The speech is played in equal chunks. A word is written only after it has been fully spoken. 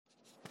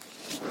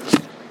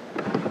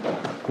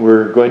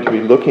We're going to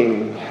be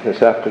looking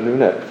this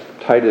afternoon at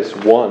Titus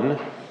 1,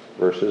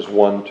 verses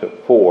 1 to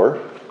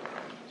 4.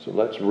 So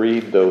let's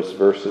read those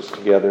verses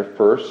together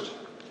first.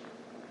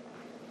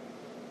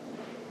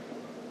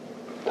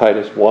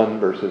 Titus 1,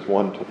 verses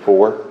 1 to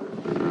 4.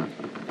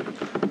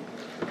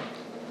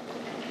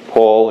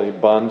 Paul, a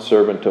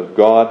bondservant of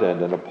God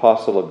and an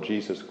apostle of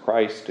Jesus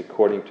Christ,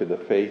 according to the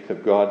faith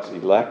of God's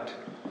elect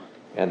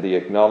and the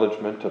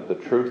acknowledgement of the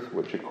truth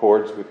which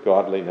accords with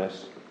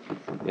godliness,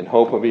 in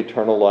hope of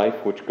eternal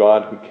life, which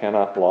God, who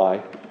cannot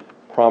lie,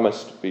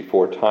 promised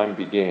before time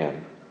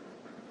began,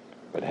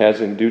 but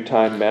has in due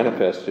time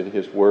manifested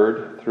his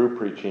word through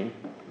preaching,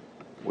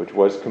 which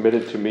was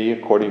committed to me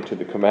according to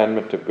the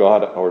commandment of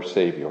God our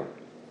Savior.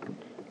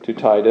 To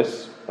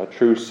Titus, a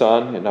true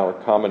son in our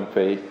common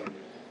faith,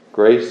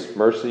 grace,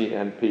 mercy,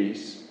 and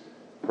peace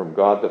from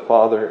God the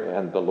Father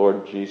and the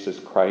Lord Jesus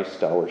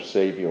Christ our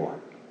Savior.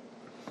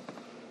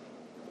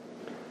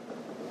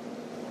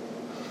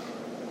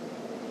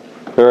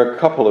 There are a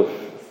couple of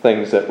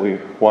things that we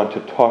want to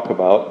talk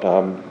about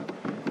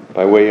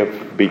by way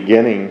of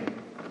beginning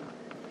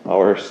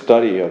our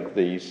study of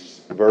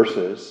these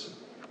verses.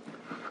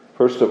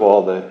 First of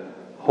all, the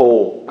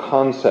whole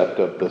concept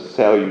of the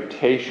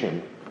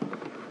salutation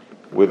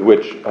with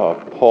which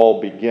Paul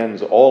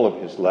begins all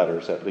of his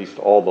letters, at least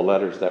all the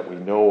letters that we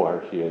know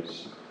are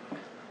his.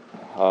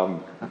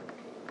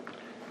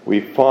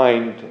 We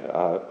find,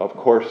 of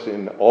course,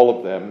 in all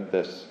of them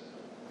this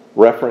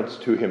reference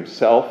to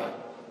himself,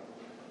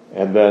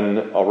 and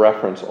then a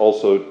reference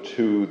also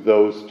to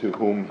those to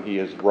whom he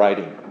is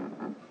writing.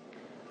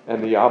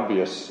 And the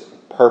obvious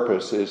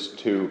purpose is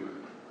to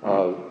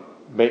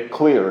make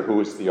clear who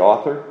is the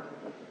author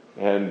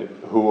and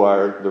who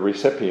are the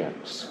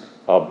recipients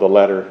of the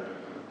letter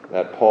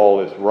that Paul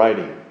is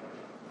writing.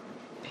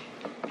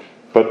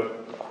 But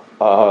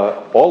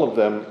all of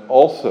them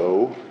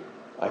also,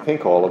 I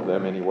think all of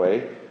them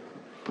anyway,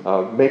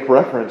 make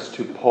reference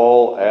to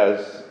Paul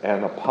as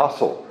an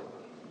apostle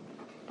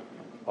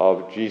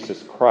of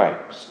Jesus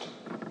Christ,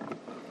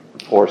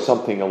 or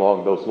something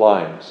along those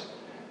lines.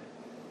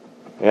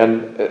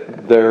 And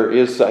there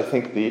is, I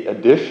think, the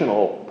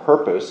additional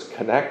purpose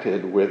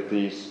connected with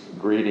these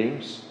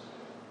greetings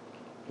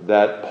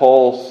that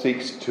Paul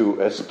seeks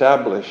to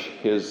establish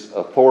his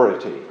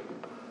authority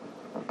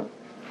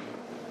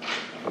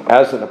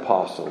as an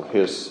apostle,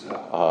 his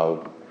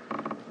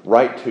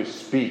right to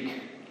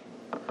speak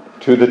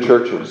to the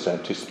churches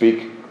and to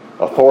speak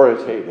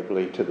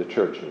authoritatively to the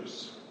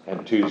churches,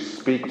 and to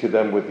speak to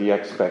them with the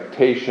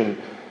expectation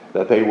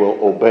that they will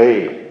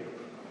obey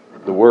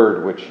the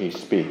word which he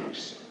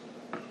speaks.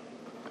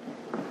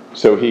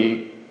 So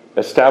he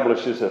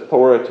establishes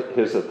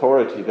his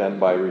authority then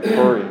by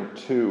referring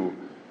to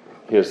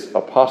his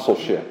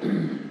apostleship.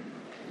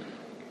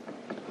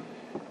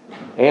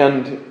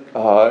 And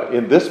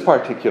in this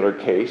particular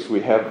case,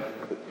 we have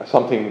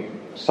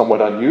something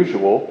somewhat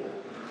unusual.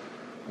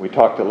 We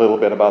talked a little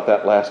bit about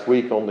that last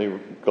week. Only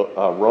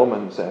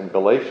Romans and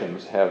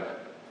Galatians have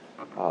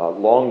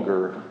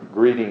longer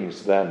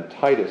greetings than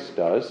Titus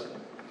does.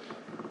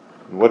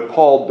 And what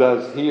Paul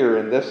does here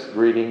in this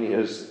greeting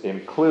is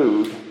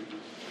include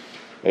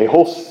a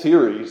whole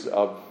series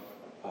of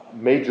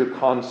major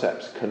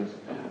concepts,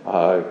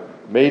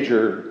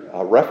 major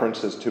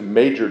references to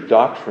major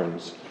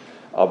doctrines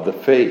of the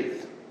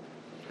faith.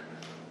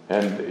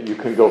 And you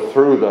can go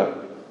through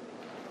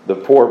the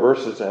 4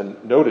 verses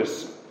and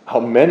notice how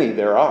many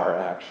there are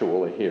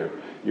actually here.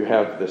 You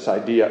have this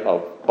idea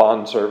of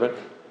bondservant,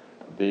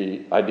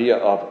 the idea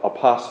of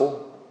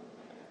apostle,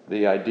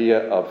 the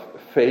idea of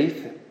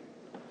faith,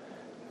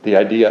 the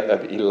idea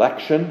of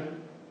election,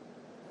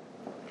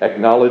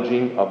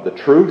 acknowledging of the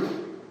truth,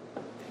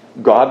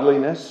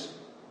 godliness,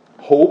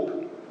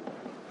 hope,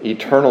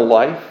 eternal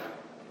life,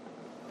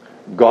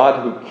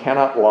 God who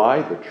cannot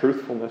lie, the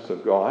truthfulness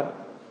of God,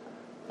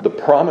 the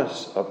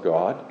promise of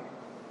God,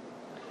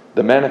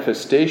 the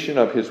manifestation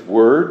of his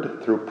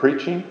word through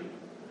preaching,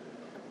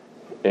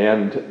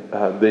 and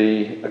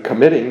the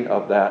committing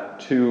of that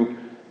to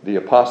the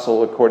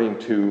apostle according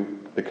to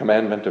the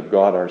commandment of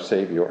God our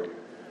Savior.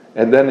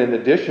 And then in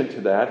addition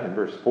to that, in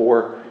verse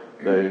 4,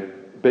 the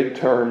big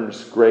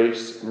terms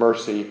grace,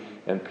 mercy,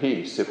 and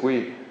peace. If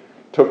we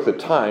took the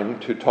time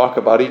to talk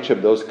about each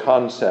of those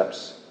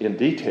concepts in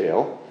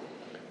detail,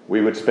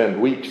 we would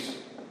spend weeks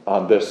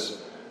on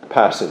this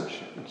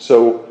passage.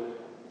 So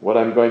what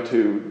I'm going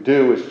to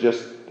do is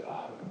just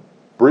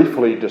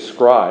briefly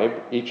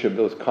describe each of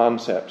those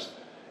concepts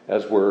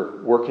as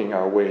we're working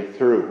our way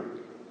through.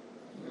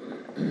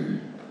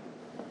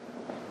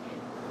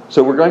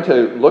 So we're going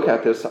to look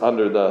at this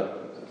under the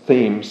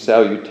theme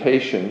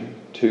salutation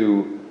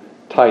to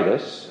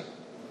Titus.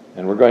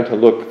 And we're going to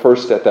look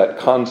first at that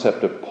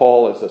concept of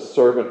Paul as a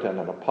servant and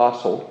an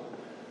apostle.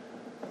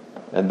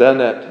 And then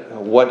at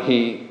what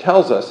he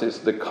tells us is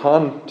the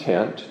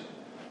content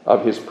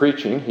of his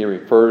preaching. He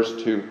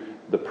refers to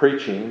the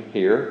preaching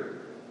here.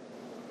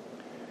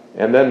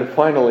 And then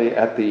finally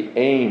at the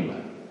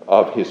aim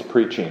of his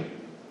preaching.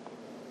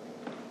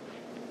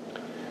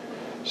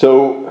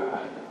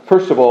 So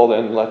First of all,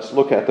 then, let's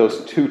look at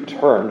those two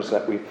terms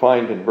that we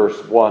find in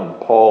verse 1.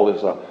 Paul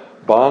is a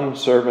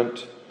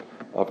bondservant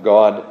of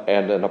God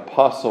and an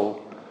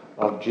apostle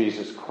of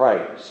Jesus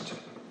Christ.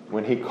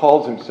 When he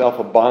calls himself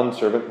a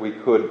bondservant, we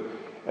could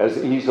as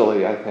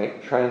easily, I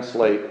think,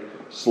 translate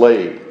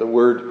slave. The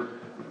word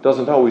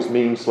doesn't always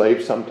mean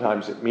slave.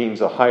 Sometimes it means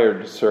a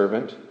hired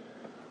servant.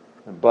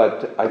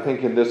 But I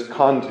think in this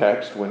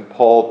context, when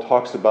Paul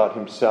talks about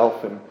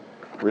himself in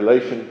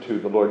relation to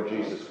the Lord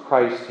Jesus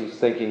Christ, he's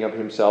thinking of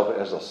himself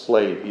as a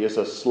slave. He is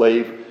a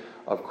slave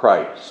of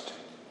Christ.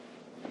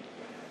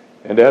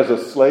 And as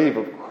a slave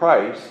of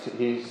Christ,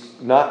 he's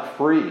not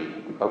free,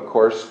 of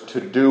course,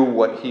 to do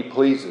what he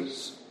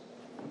pleases.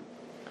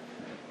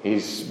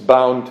 He's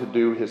bound to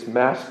do his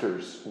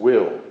master's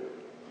will.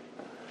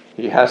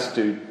 He has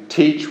to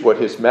teach what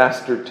his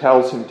master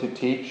tells him to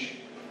teach.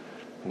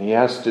 And he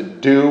has to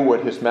do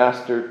what his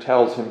master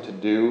tells him to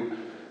do.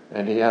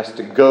 And he has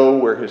to go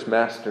where his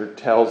master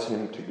tells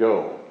him to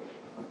go.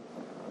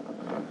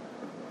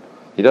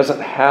 He doesn't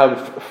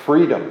have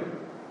freedom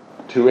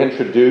to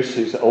introduce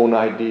his own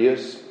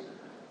ideas,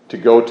 to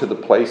go to the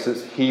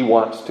places he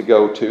wants to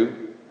go to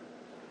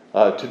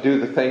do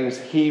the things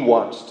he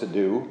wants to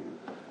do.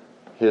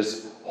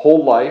 His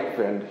whole life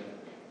and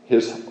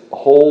his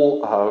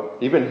whole,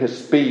 even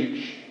his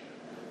speech,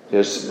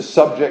 is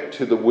subject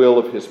to the will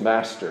of his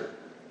master.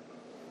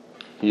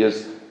 He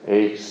is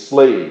a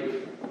slave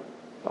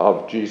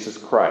of Jesus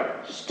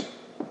Christ.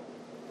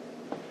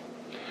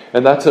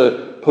 And that's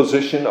a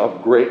position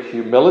of great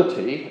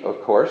humility,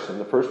 of course. In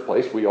the first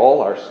place, we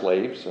all are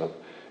slaves of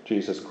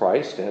Jesus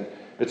Christ, and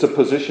it's a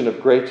position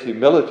of great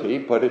humility,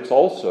 but it's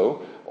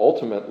also,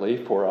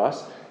 ultimately, for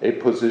us, a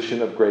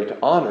position of great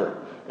honor.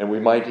 And we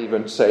might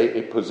even say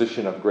a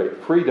position of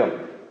great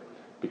freedom,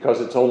 because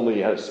it's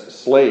only as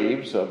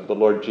slaves of the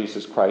Lord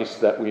Jesus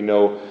Christ that we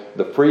know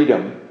the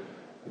freedom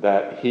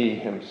that he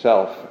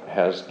himself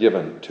has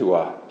given to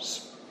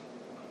us.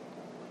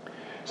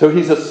 So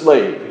he's a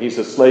slave. He's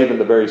a slave in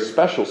the very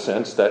special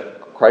sense that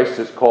Christ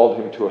has called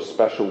him to a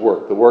special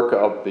work, the work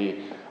of the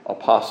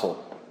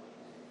apostle.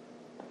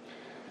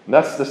 And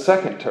that's the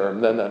second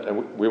term then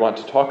that we want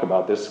to talk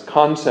about, this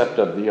concept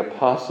of the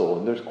apostle.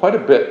 And there's quite a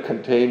bit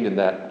contained in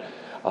that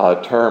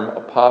term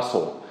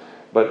apostle.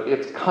 But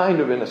it's kind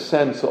of, in a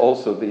sense,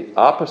 also the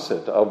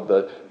opposite of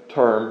the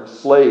term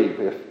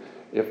slave.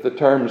 If the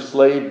term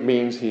slave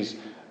means he's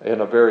in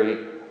a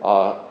very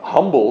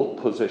humble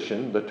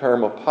position, the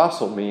term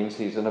apostle means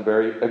he's in a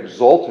very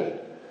exalted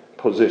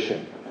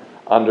position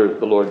under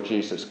the Lord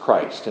Jesus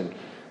Christ. And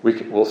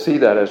we'll see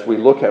that as we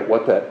look at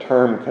what that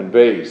term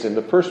conveys. In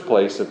the first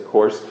place, of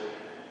course,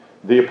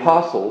 the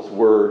apostles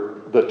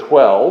were the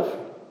 12.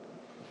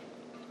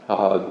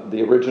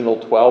 The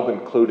original 12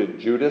 included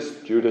Judas.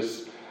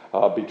 Judas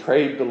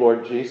betrayed the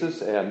Lord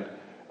Jesus and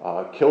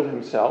killed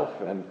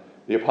himself, and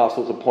the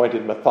apostles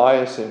appointed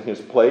Matthias in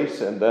his place,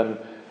 and then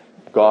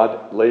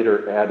God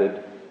later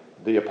added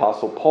the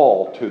apostle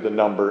Paul to the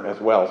number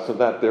as well, so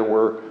that there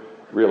were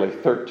really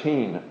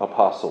 13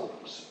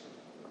 apostles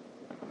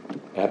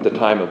at the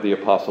time of the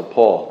apostle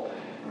Paul,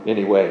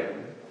 anyway.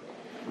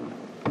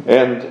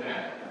 And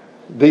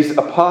these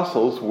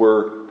apostles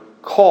were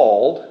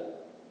called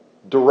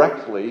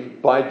directly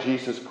by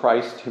Jesus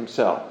Christ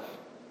himself.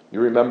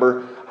 You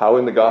remember how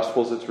in the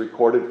Gospels it's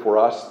recorded for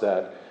us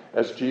that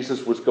as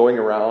Jesus was going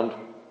around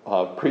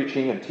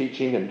preaching and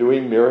teaching and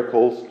doing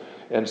miracles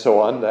and so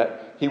on,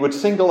 that he would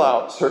single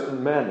out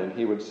certain men and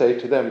he would say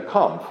to them,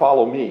 "Come,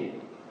 follow me."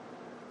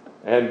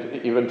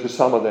 And even to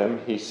some of them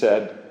he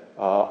said,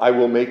 "I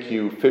will make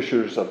you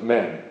fishers of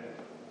men."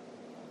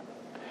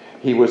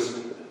 He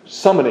was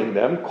summoning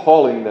them,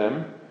 calling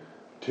them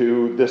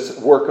to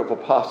this work of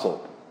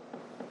apostle.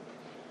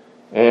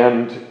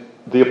 And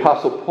the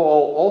apostle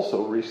Paul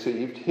also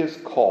received his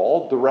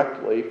call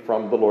directly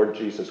from the Lord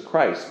Jesus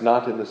Christ,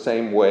 not in the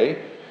same way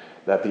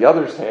that the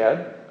others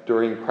had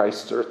during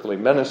Christ's earthly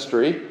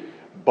ministry,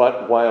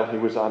 but while he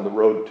was on the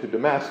road to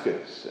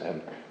Damascus,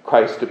 and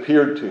Christ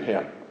appeared to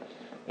him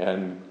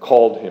and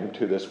called him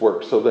to this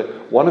work. So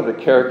one of the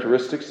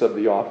characteristics of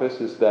the office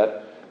is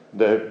that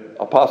the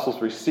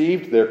apostles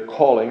received their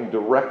calling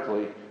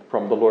directly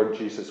from the Lord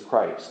Jesus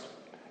Christ.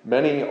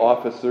 Many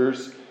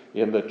officers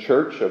in the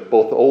church of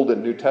both Old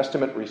and New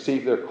Testament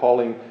received their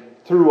calling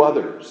through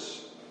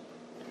others,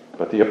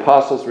 but the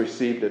apostles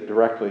received it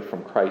directly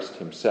from Christ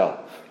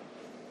himself.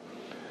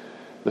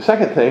 The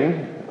second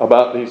thing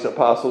about these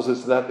apostles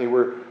is that they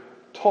were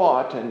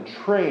taught and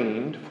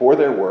trained for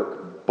their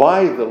work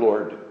by the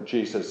Lord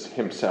Jesus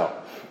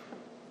himself.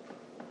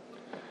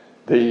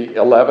 The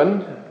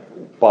 11,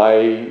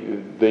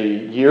 during the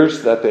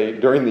years that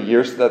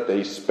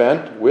they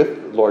spent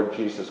with Lord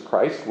Jesus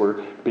Christ,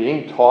 were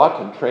being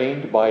taught and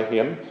trained by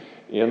him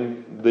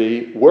in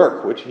the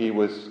work which he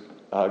was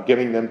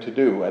giving them to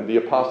do. And the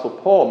apostle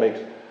Paul makes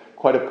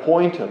quite a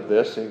point of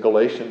this in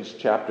Galatians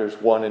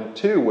chapters 1 and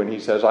 2 when he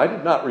says, "I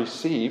did not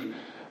receive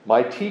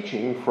my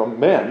teaching from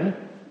men.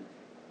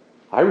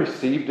 I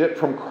received it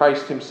from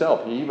Christ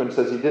himself." He even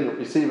says he didn't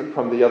receive it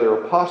from the other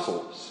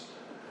apostles.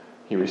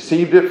 He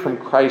received it from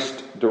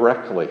Christ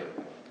directly.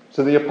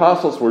 So the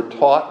apostles were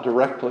taught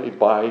directly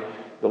by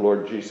the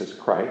Lord Jesus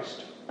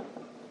Christ.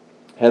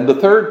 And the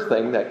third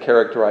thing that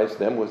characterized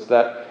them was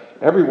that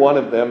every one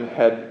of them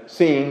had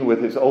seen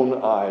with his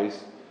own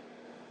eyes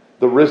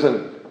the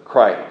risen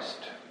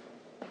Christ.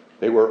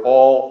 They were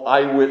all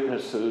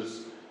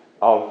eyewitnesses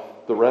of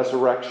the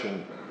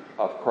resurrection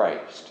of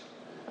Christ.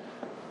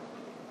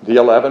 The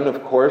 11,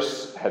 of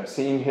course, had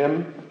seen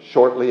him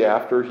shortly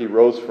after he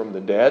rose from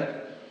the dead.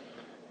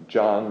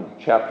 John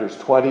chapters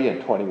 20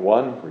 and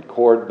 21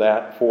 record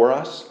that for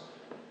us.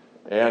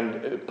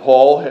 And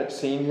Paul had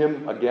seen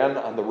him again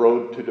on the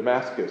road to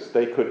Damascus.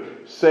 They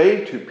could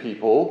say to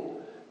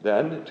people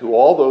then, to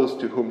all those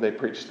to whom they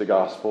preached the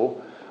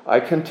gospel, I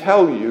can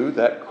tell you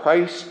that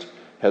Christ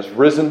has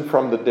risen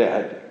from the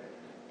dead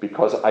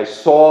because I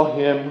saw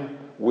him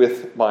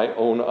with my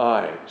own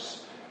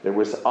eyes. There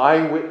was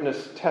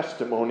eyewitness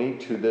testimony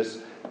to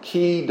this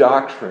key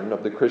doctrine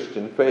of the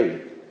Christian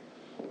faith.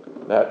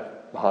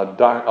 Of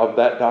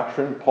that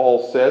doctrine,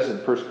 Paul says in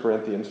 1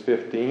 Corinthians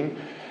 15,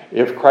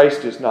 if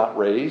Christ is not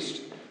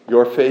raised,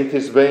 your faith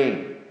is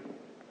vain.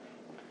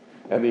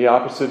 And the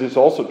opposite is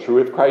also true.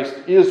 If Christ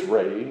is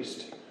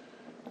raised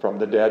from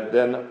the dead,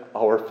 then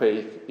our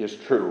faith is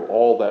true.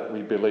 All that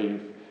we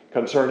believe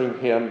concerning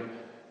him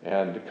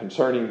and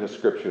concerning the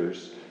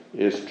Scriptures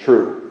is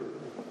true.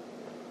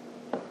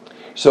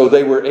 So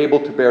they were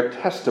able to bear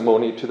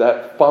testimony to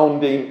that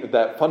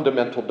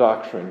fundamental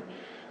doctrine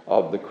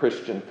of the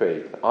Christian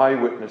faith,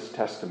 eyewitness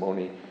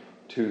testimony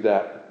to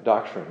that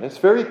doctrine. It's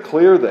very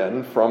clear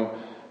then from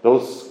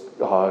those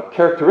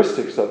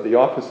characteristics of the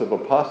office of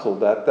apostle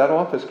that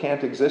office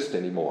can't exist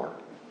anymore.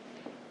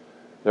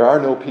 There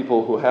are no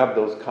people who have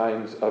those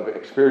kinds of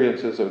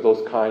experiences or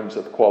those kinds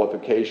of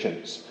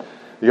qualifications.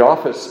 The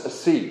office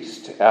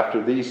ceased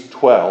after these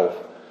 12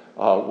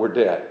 were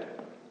dead.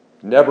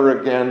 Never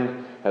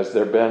again has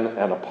there been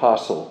an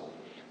apostle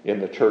in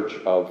the church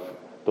of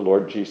the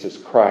Lord Jesus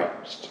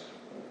Christ.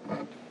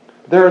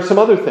 There are some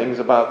other things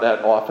about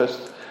that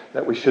office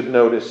that we should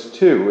notice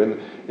too.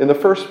 In the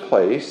first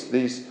place,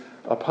 these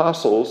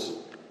apostles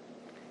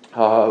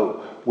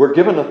were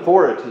given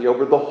authority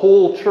over the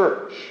whole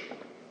church.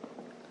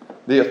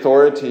 The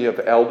authority of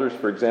elders,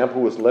 for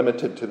example, was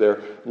limited to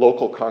their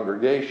local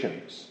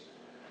congregations.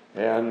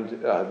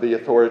 And the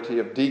authority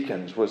of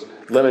deacons was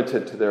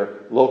limited to their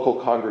local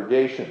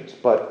congregations.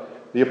 But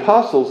the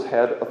apostles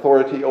had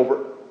authority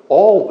over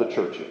all the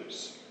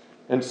churches.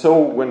 And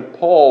so when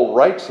Paul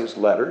writes his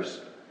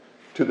letters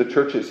to the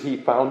churches he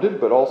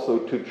founded, but also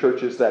to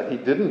churches that he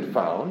didn't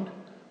found,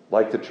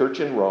 like the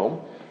church in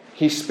Rome,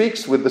 he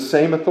speaks with the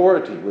same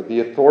authority, with the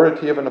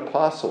authority of an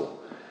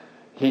apostle.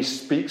 He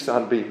speaks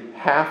on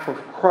behalf of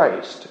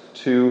Christ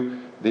to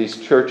these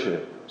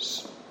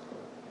churches.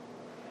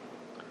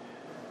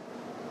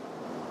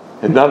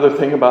 Another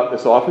thing about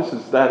this office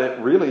is that it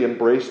really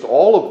embraced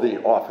all of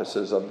the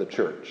offices of the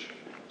church.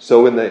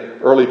 So in the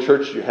early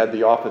church, you had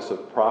the office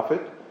of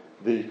prophet.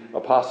 The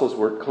apostles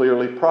were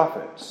clearly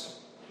prophets.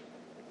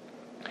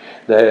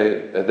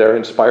 Their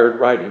inspired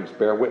writings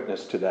bear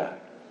witness to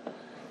that.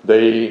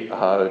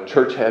 The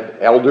church had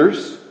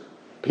elders.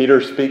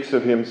 Peter speaks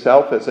of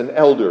himself as an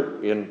elder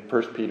in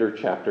 1 Peter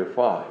chapter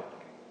 5.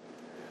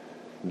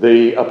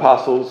 The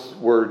apostles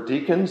were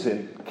deacons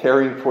in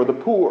caring for the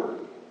poor.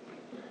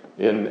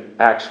 In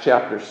Acts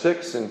chapter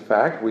 6, in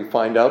fact, we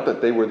find out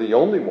that they were the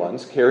only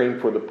ones caring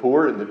for the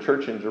poor in the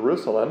church in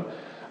Jerusalem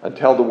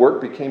until the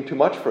work became too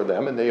much for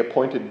them, and they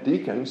appointed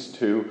deacons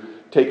to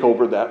take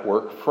over that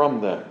work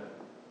from them.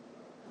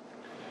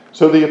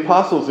 So the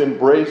apostles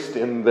embraced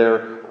in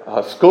their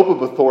scope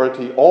of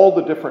authority all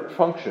the different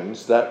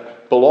functions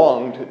that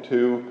belong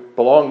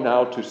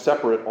now to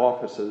separate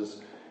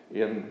offices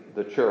in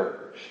the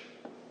church.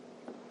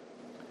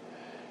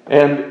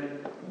 And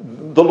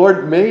the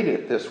Lord made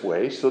it this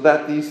way so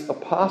that these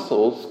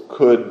apostles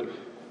could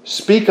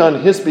speak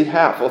on his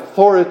behalf,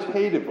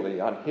 authoritatively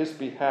on his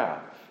behalf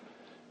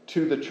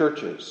to the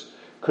churches,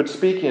 could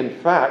speak in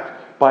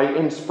fact by the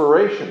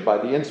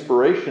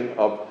inspiration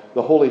of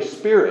the Holy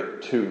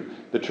Spirit to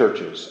the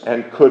churches,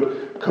 and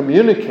could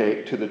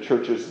communicate to the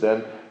churches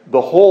then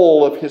the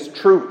whole of his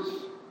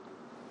truth.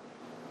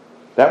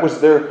 That was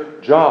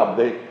their job.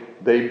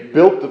 They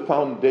built the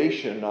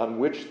foundation on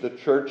which the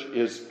church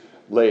is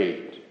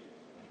laid.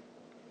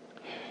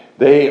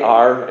 They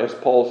are, as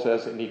Paul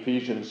says in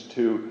Ephesians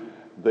 2,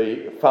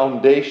 the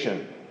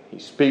foundation. He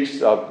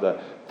speaks of the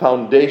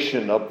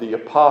foundation of the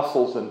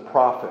apostles and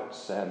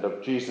prophets and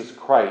of Jesus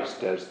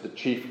Christ as the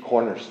chief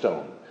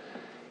cornerstone.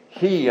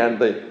 He and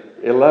the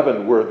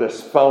 11 were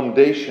this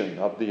foundation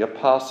of the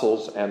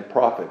apostles and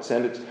prophets.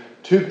 And it's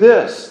to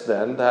this,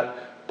 then,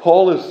 that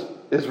Paul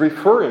is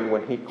referring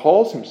when he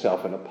calls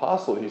himself an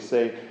apostle. He's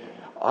saying,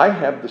 I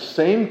have the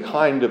same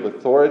kind of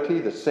authority,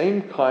 the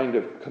same kind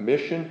of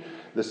commission,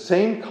 the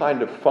same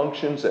kind of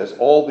functions as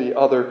all the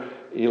other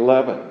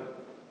 11.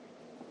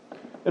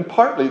 And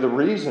partly the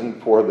reason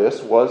for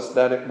this was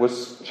that it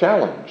was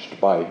challenged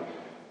by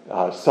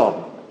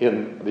some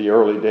in the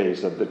early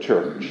days of the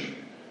church.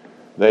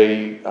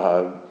 They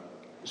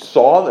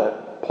saw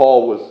that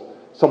Paul was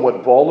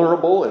somewhat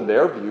vulnerable in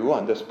their view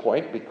on this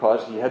point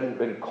because he hadn't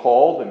been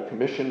called and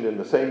commissioned in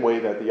the same way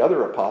that the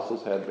other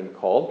apostles had been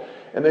called.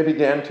 And they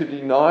began to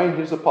deny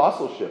his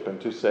apostleship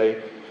and to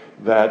say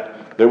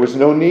that there was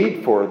no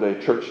need for the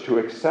church to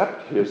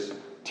accept his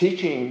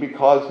teaching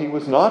because he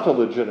was not a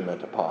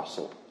legitimate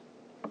apostle.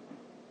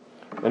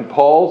 And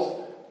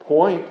Paul's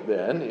point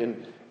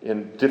then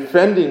in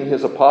defending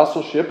his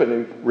apostleship and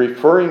in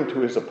referring to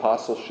his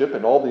apostleship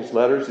in all these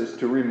letters is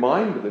to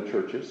remind the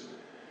churches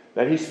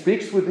that he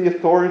speaks with the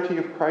authority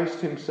of Christ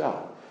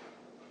himself.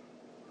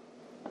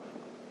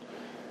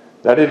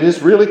 That it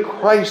is really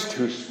Christ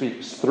who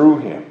speaks through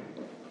him.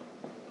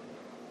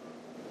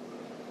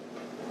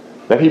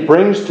 That he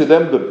brings to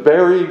them the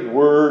very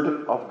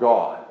word of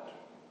God.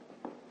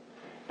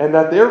 And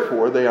that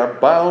therefore they are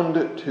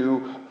bound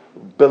to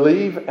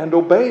believe and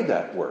obey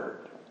that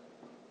word.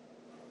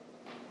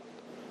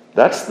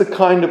 That's the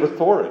kind of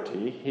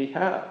authority he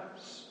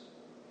has.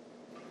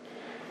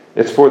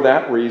 It's for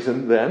that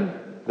reason then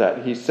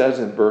that he says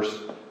in verse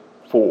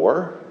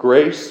 4,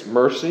 grace,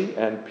 mercy,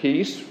 and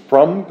peace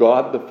from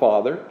God the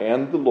Father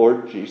and the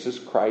Lord Jesus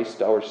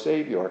Christ our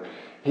Savior.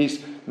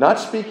 He's not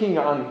speaking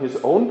on his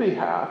own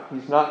behalf.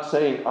 He's not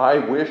saying, I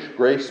wish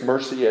grace,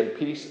 mercy, and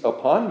peace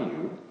upon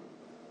you.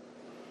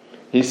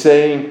 He's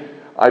saying,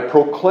 I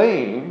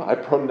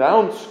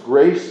pronounce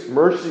grace,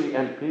 mercy,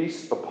 and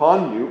peace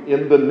upon you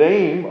in the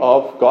name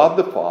of God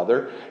the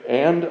Father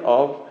and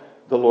of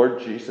the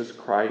Lord Jesus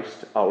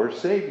Christ our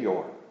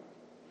Savior.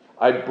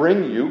 I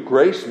bring you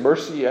grace,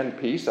 mercy, and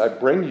peace. I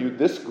bring you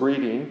this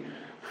greeting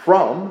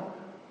from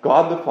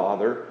God the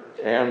Father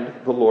and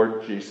the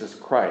Lord Jesus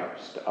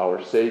Christ,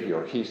 our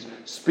Savior. He's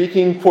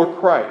speaking for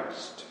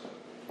Christ.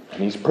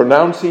 And he's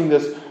pronouncing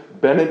this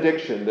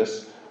benediction,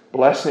 this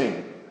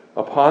blessing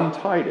upon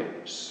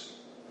Titus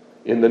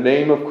in the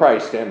name of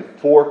Christ and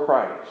for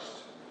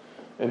Christ.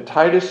 And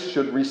Titus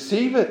should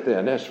receive it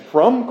then as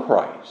from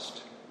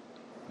Christ.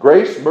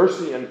 Grace,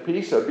 mercy, and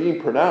peace are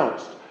being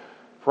pronounced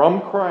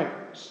from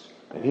Christ.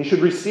 And he should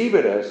receive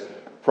it as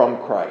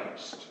from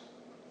Christ.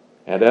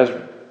 And as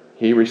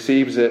he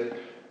receives it,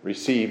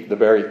 receive the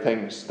very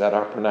things that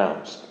are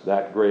pronounced,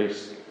 that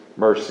grace,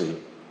 mercy,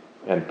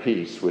 and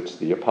peace which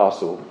the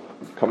apostle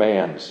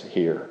commands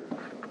here.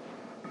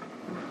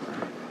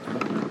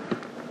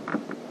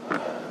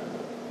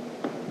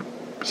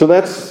 So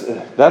that's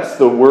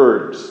the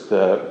words,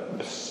 the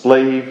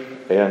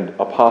slave and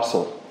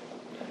apostle.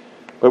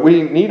 But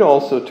we need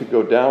also to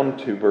go down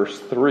to verse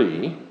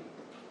 3,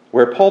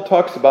 where Paul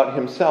talks about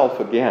himself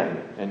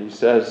again, and he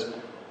says,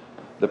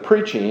 the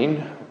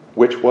preaching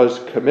which was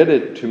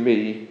committed to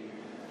me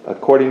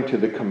according to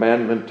the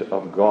commandment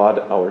of God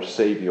our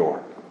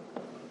Savior.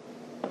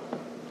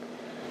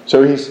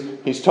 So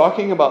he's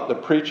talking about the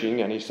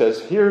preaching, and he says,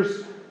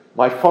 here's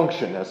my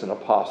function as an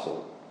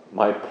apostle,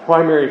 my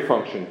primary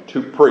function,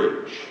 to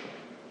preach.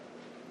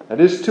 That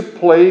is to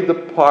play the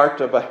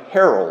part of a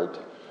herald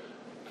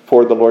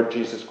for the Lord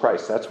Jesus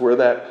Christ. That's where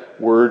that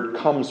word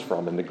comes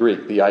from in the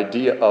Greek, the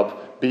idea of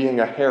being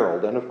a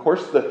herald. And of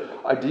course, the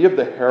idea of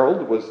the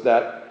herald was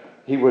that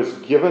he was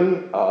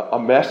given a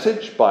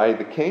message by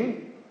the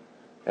king,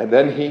 and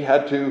then he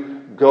had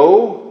to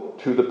go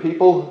to the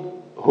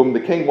people whom the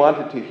king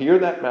wanted to hear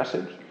that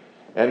message,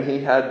 and he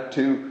had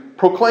to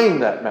proclaim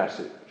that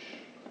message.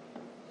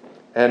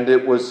 And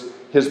it was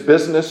his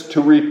business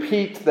to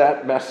repeat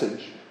that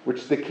message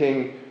which the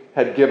king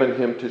had given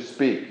him to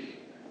speak.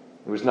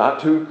 It was not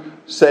to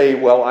say,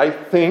 well, I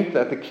think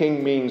that the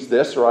king means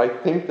this, or I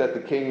think that the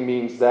king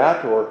means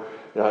that, or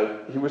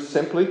he was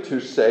simply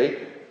to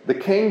say, the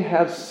king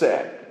has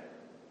said.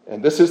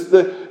 And this is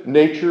the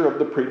nature of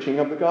the preaching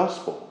of the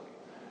gospel.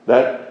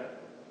 That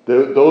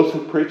those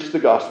who preach the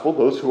gospel,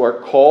 those who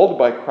are called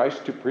by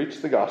Christ to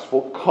preach the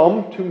gospel,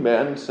 come to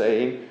men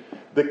saying,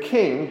 the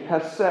king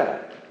has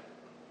said.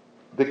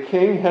 The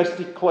king has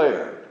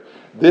declared.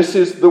 This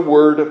is the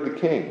word of the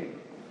king.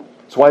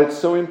 That's why it's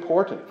so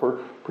important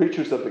for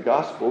preachers of the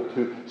gospel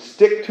to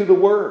stick to the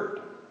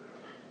word,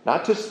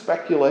 not to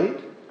speculate,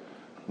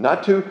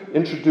 not to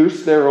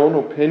introduce their own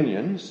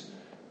opinions,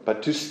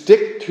 but to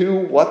stick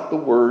to what the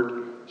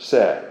word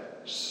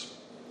says.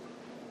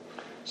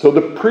 So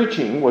the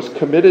preaching was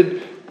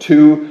committed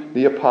to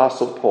the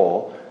apostle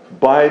Paul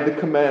by the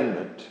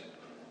commandment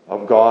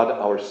of God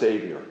our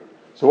Savior.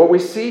 So what we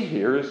see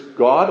here is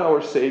God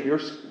our Savior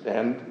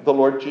and the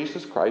Lord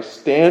Jesus Christ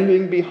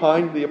standing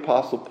behind the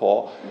apostle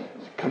Paul,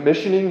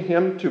 commissioning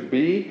him to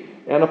be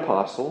an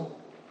apostle,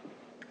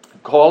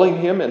 calling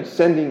him and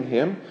sending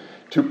him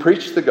to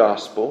preach the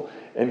gospel,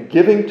 and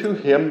giving to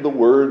him the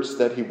words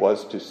that he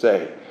was to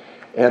say.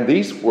 And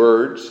these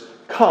words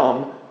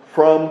come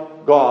from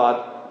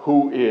God,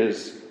 who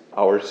is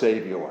our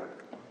Savior.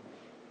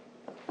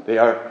 They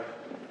are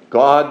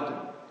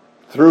God,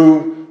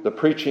 through the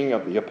preaching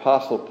of the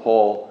apostle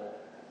Paul,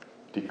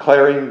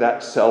 declaring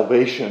that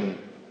salvation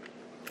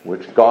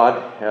which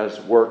God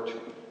has worked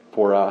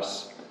for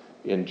us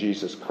in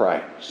Jesus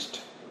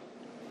Christ.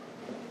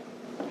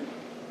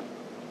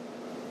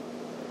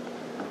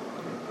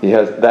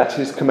 That's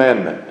his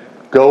commandment.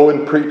 Go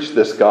and preach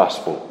this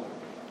gospel,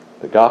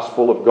 the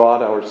gospel of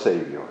God our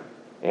Savior,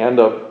 and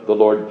of the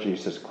Lord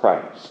Jesus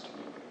Christ,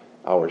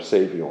 our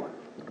Savior.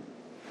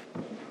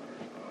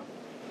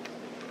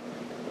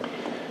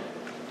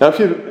 Now, if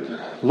you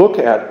look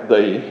at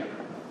the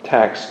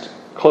text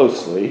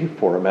closely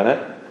for a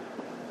minute,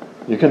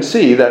 you can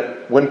see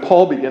that when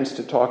Paul begins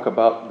to talk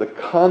about the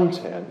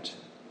content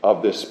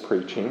of this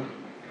preaching,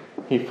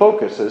 he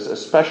focuses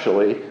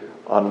especially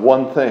on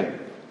one thing.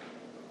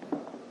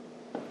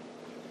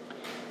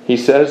 He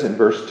says in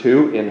verse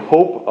 2, "In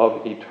hope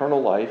of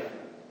eternal life,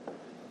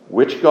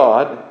 which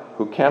God,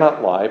 who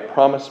cannot lie,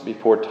 promised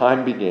before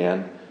time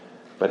began,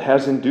 but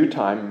has in due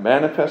time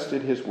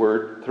manifested his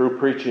word through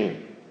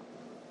preaching,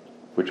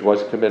 which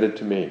was committed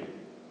to me."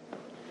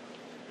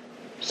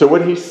 So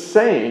what he's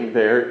saying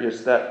there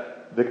is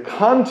that the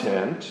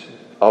content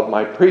of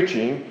my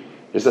preaching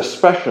is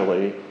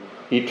especially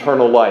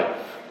eternal life.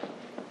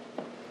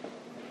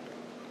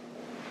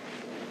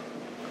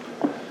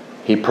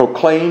 He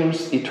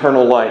proclaims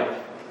eternal life.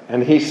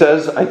 And he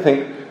says, I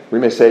think we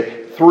may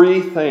say, three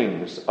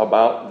things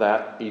about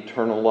that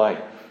eternal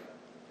life.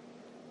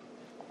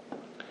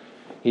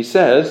 He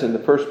says, in the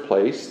first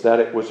place, that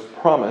it was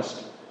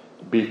promised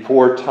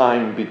before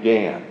time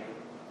began.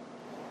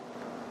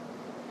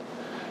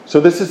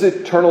 So this is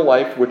eternal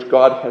life which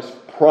God has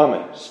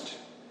promised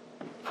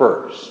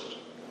first.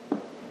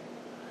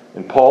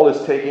 And Paul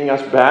is taking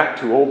us back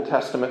to Old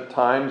Testament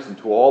times and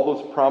to all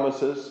those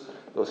promises,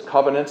 those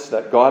covenants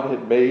that God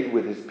had made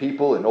with his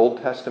people in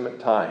Old Testament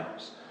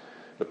times.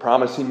 The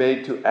promise he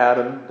made to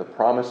Adam, the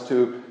promise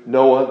to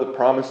Noah, the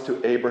promise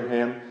to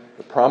Abraham,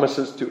 the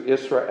promises to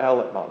Israel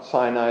at Mount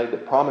Sinai, the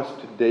promise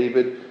to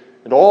David,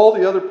 and all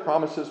the other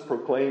promises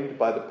proclaimed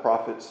by the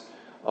prophets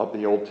of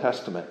the Old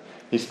Testament.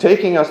 He's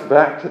taking us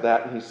back to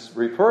that, and he's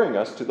referring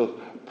us to the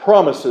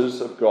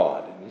promises of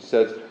God. And he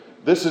says,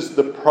 this is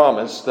the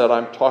promise that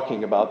I'm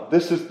talking about.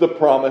 This is the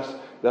promise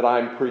that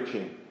I'm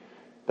preaching.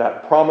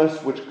 That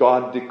promise which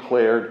God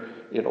declared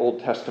in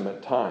Old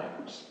Testament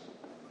times.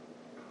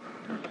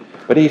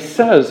 But he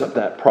says of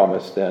that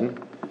promise then,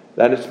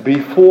 that it's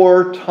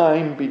before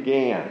time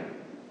began.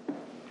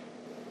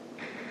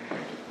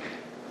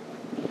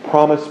 The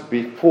promise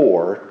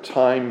before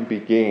time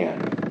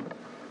began.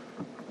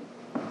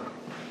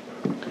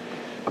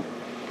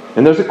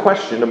 And there's a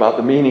question about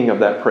the meaning of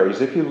that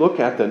phrase. If you look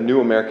at the New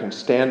American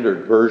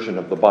Standard Version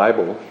of the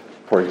Bible,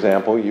 for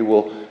example, you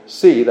will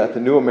see that the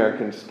New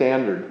American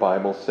Standard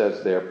Bible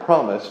says they're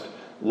promised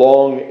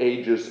long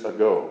ages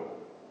ago.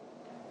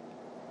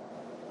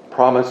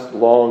 Promised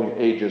long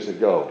ages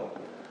ago.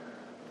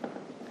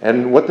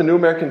 And what the New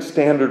American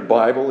Standard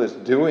Bible is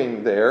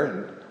doing there,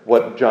 and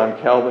what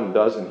John Calvin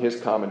does in his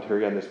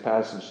commentary on this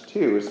passage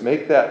too, is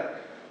make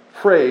that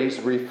phrase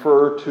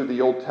refer to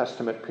the Old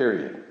Testament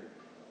period.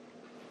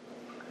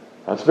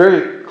 Now, it's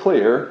very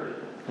clear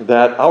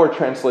that our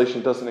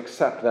translation doesn't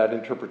accept that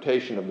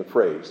interpretation of the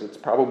phrase. It's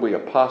probably a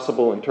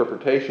possible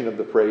interpretation of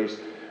the phrase,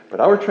 but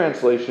our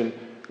translation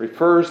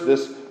refers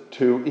this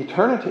to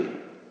eternity,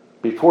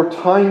 before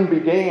time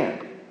began.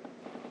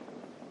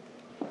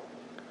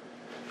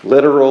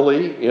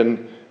 Literally,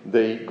 in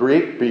the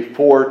Greek,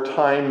 before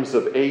times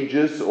of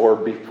ages or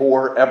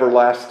before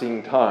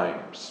everlasting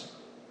times.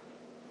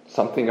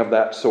 Something of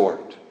that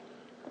sort.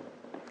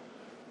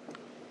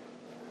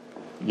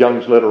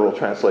 Young's literal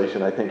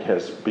translation, I think,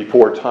 has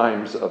before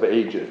times of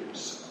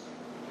ages.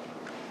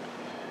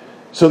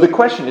 So the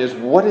question is,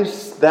 what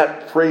does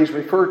that phrase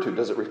refer to?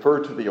 Does it refer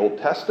to the Old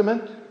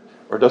Testament,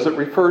 or does it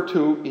refer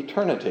to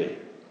eternity?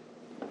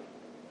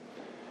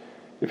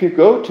 If you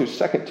go to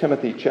 2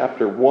 Timothy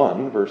chapter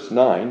 1, verse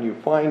 9, you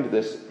find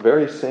this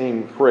very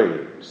same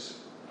phrase.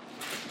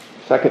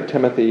 2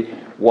 Timothy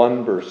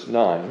 1, verse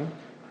 9,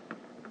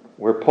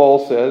 where Paul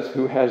says,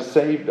 "Who has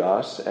saved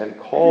us and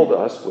called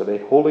us with a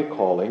holy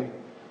calling,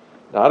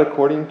 not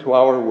according to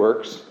our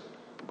works,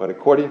 but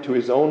according to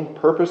his own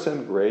purpose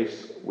and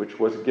grace, which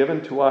was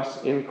given to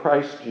us in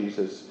Christ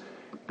Jesus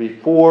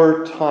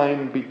before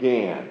time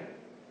began."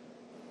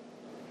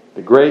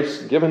 The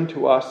grace given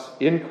to us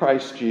in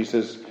Christ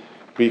Jesus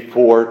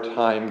before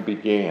time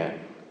began.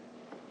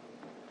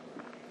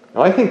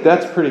 Now, I think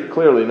that's pretty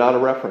clearly not a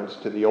reference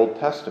to the Old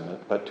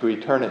Testament, but to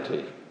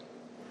eternity.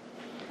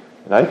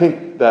 And I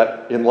think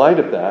that in light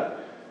of that,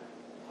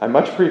 I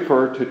much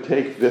prefer to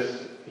take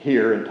this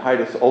here in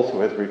Titus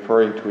also as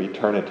referring to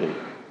eternity.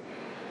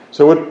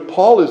 So what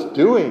Paul is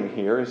doing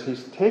here is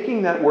he's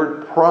taking that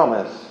word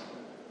promise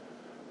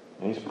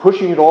and he's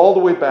pushing it all the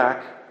way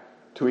back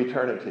to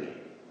eternity.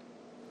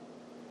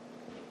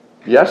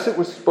 Yes, it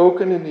was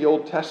spoken in the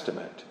Old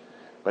Testament,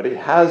 but it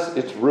has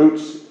its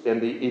roots in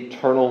the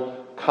eternal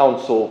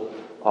counsel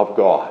of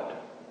God.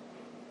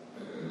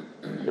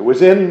 It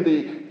was in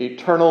the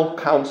eternal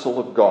counsel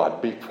of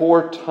God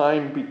before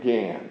time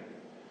began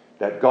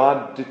that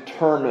God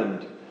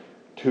determined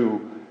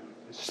to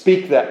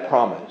speak that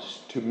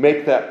promise, to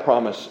make that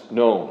promise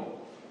known.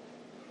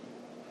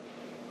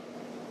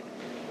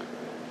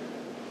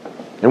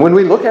 And when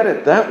we look at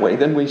it that way,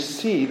 then we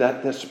see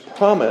that this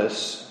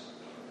promise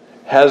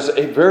has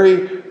a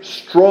very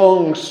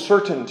strong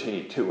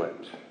certainty to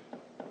it.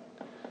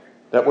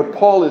 That what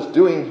Paul is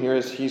doing here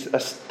is he's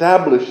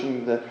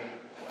establishing the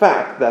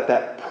fact that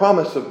that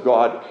promise of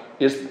God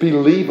is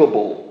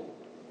believable.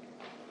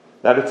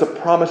 That it's a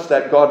promise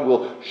that God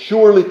will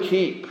surely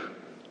keep.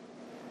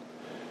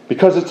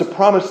 Because it's a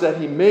promise that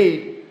he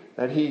made,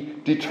 that he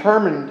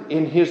determined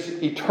in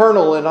his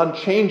eternal and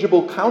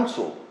unchangeable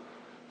counsel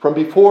from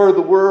before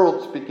the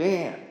worlds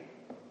began.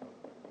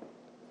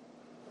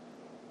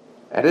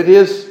 And it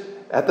is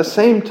at the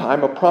same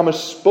time a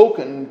promise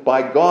spoken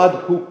by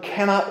God who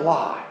cannot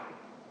lie.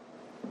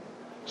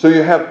 So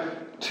you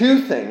have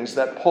two things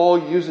that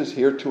Paul uses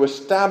here to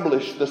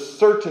establish the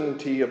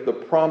certainty of the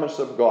promise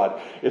of God.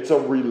 It's a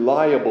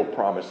reliable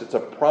promise. It's a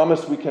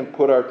promise we can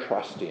put our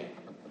trust in.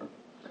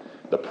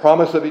 The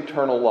promise of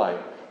eternal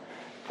life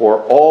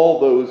for all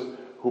those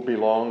who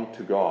belong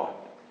to God.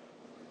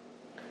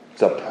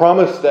 It's a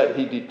promise that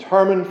he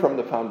determined from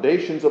the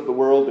foundations of the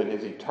world in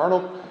his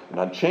eternal and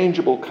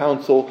unchangeable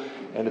counsel,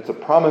 and it's a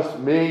promise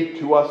made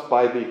to us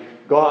by the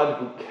God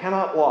who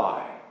cannot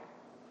lie,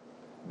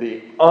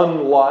 the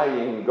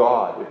unlying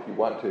God, if you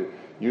want to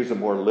use a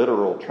more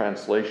literal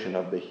translation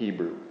of the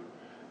Hebrew.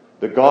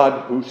 The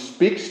God who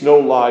speaks no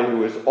lie,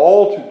 who is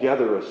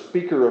altogether a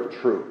speaker of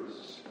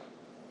truths.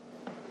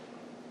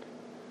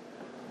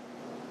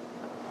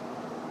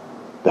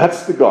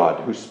 That's the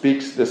God who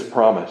speaks this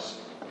promise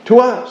to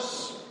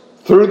us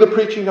through the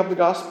preaching of the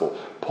gospel.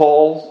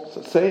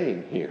 Paul's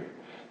saying here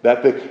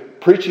that the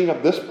preaching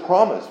of this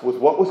promise was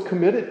what was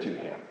committed to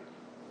him.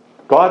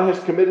 God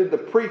has committed the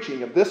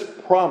preaching of this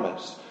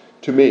promise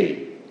to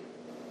me.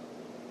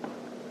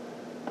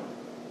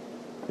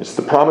 It's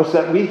the promise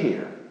that we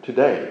hear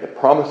today, the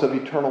promise of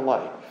eternal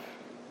life.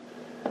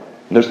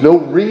 And there's no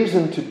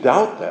reason to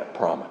doubt that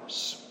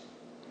promise.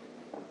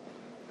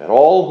 That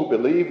all who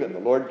believe in the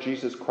Lord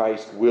Jesus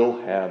Christ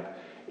will have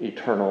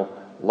eternal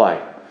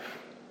life.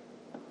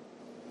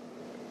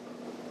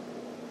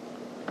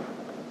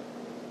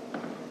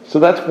 So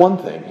that's one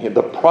thing,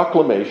 the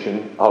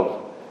proclamation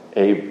of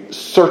a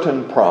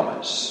certain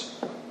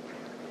promise.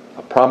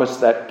 A promise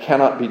that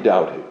cannot be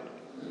doubted.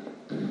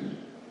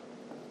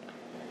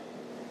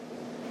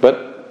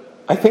 But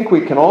I think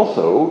we can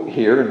also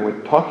here, and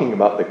we're talking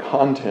about the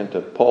content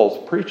of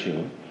Paul's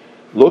preaching,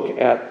 look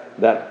at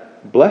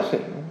that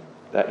blessing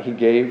that he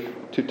gave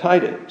to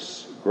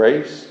Titus.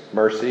 Grace,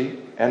 mercy,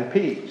 and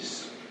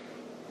peace.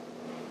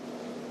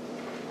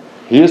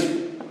 He is,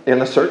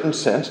 in a certain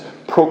sense,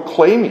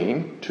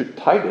 proclaiming to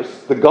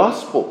Titus the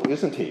gospel,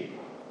 isn't he?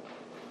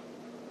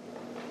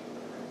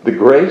 The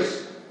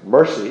grace,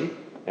 mercy,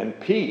 and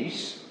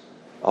peace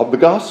of the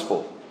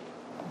gospel.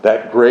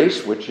 That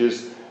grace which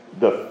is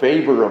the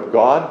favor of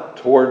God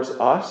towards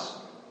us,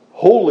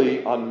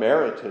 wholly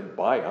unmerited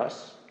by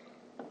us.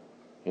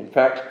 In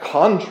fact,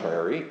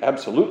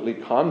 absolutely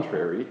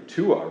contrary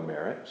to our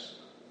merits.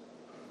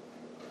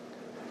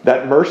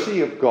 That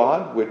mercy of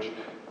God which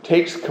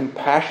takes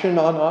compassion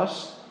on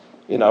us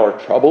in our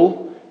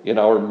trouble, in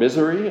our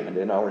misery, and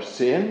in our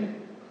sin,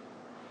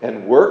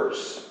 and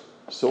works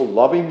so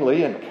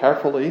lovingly and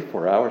carefully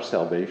for our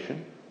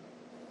salvation.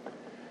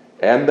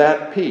 And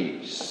that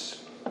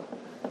peace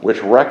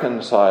which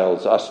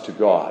reconciles us to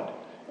God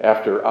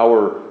after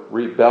our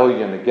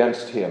rebellion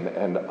against him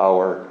and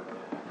our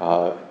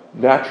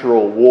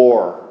natural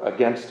war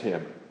against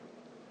him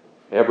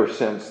ever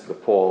since the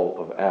fall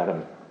of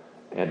Adam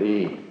and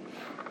Eve.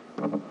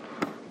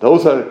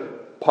 Those are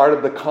part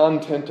of the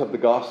content of the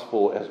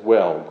gospel as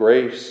well.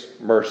 Grace,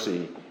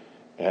 mercy,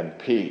 and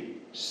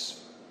peace.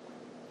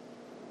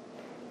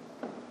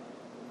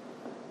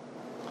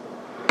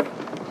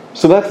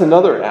 So that's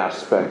another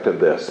aspect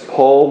of this.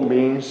 Paul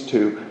means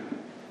to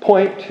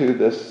point to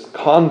this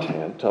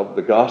content of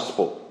the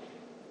gospel.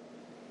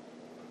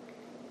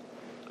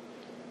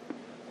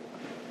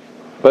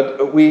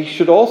 But we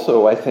should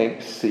also, I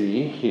think,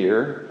 see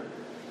here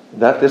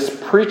that this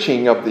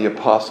preaching of the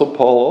apostle,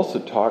 Paul also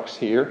talks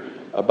here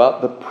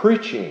about the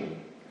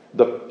preaching,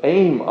 the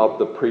aim of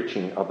the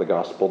preaching of the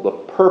gospel, the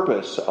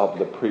purpose of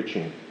the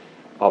preaching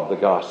of the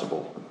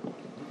gospel.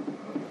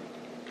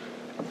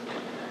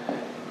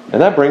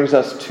 And that brings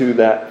us to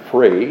that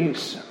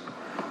phrase,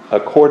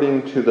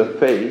 according to the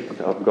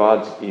faith of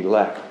God's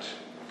elect,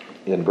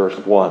 in verse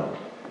 1.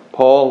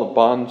 Paul, a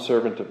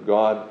bondservant of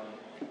God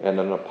and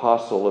an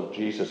apostle of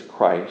Jesus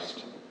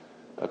Christ,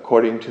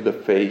 according to the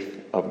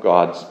faith of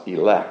God's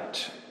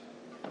elect.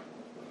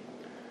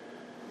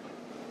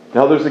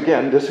 Now there's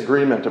again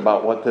disagreement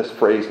about what this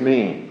phrase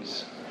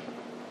means,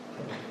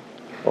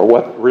 or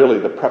what really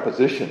the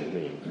preposition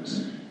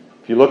means.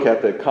 If you look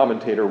at the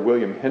commentator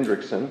William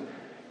Hendrickson,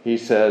 he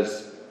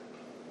says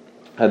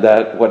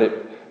that what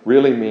it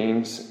really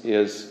means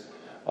is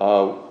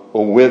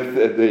with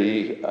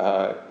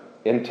the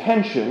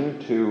intention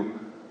to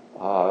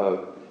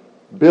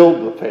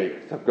build the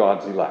faith of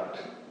God's elect.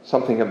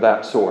 Something of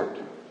that sort.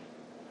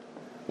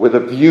 With a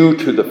view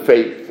to the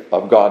faith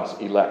of God's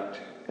elect.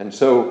 And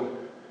so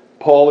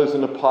Paul is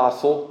an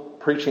apostle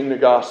preaching the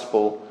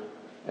gospel,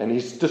 and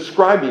he's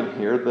describing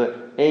here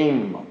the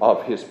aim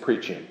of his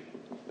preaching.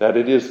 that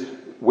it is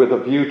with a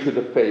view to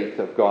the faith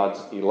of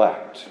God's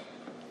elect.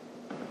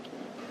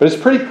 But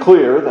it's pretty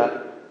clear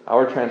that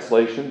our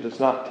translation does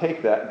not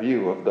take that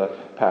view of the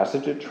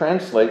passage. It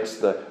translates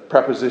the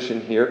preposition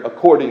here,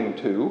 according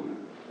to,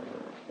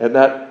 and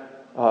that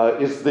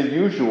is the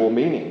usual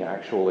meaning,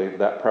 actually, of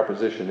that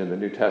preposition in the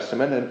New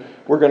Testament, and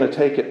we're going to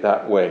take it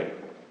that way.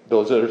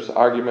 Those are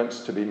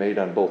arguments to be made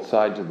on both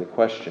sides of the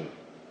question.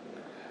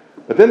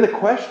 But then the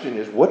question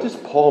is, what does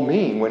Paul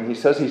mean when he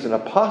says he's an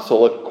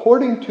apostle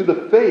according to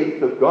the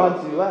faith of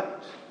God's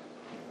elect?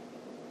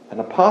 An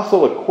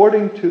apostle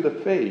according to the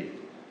faith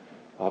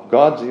of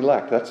God's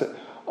elect. That's a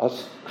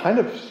kind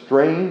of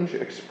strange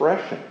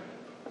expression.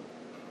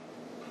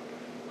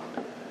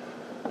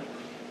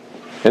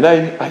 And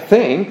I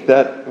think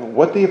that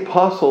what the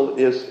apostle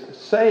is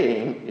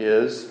saying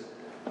is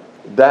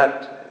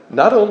that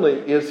not only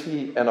is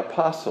he an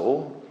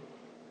apostle,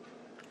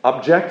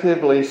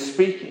 objectively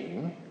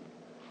speaking,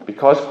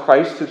 because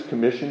Christ has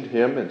commissioned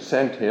him and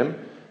sent him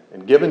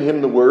and given him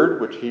the word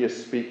which he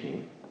is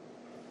speaking,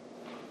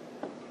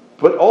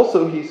 but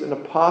also he's an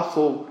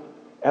apostle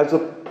as a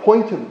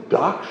point of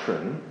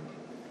doctrine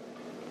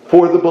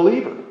for the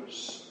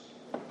believers.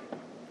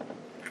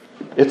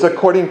 It's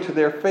according to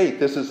their faith.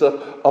 This is a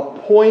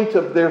point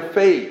of their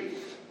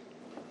faith,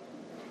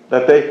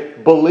 that they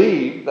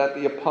believe that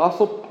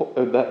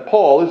that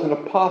Paul is an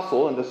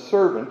apostle and a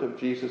servant of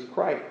Jesus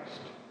Christ.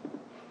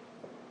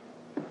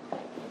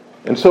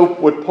 And so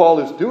what Paul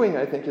is doing,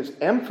 I think, is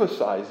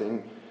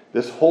emphasizing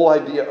this whole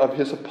idea of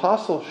his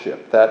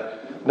apostleship,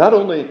 that not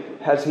only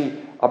has he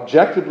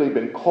objectively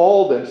been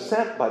called and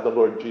sent by the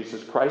Lord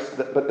Jesus Christ,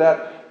 but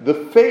that the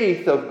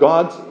faith of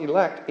God's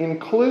elect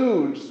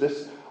includes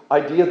this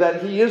idea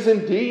that he is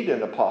indeed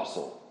an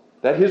apostle,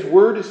 that his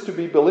word is to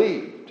be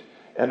believed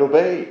and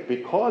obeyed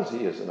because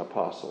he is an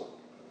apostle.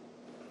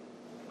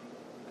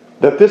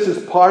 That this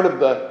is part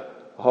of the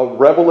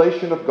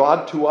revelation of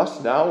God to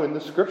us now in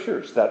the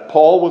Scriptures, that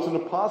Paul was an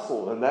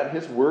apostle and that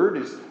his word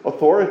is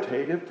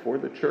authoritative for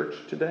the church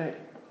today.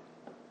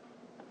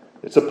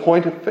 It's a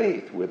point of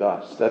faith with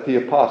us that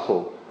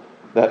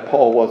that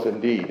Paul was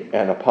indeed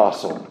an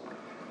apostle.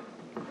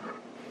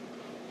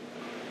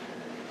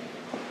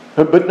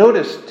 But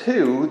notice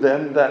too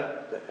then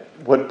that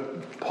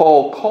what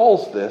Paul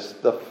calls this,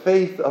 the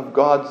faith of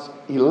God's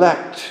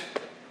elect.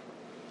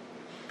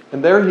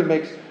 And there he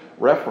makes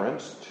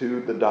reference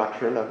to the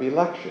doctrine of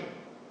election.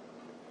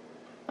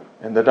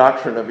 And the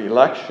doctrine of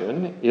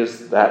election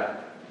is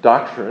that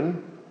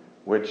doctrine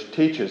which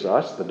teaches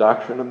us, the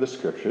doctrine of the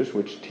Scriptures,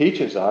 which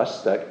teaches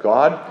us that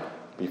God,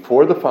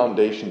 before the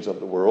foundations of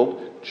the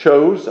world,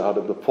 chose out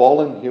of the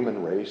fallen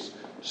human race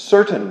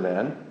certain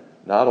men,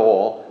 not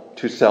all,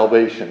 to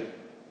salvation,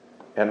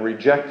 and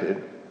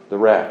rejected the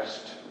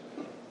rest.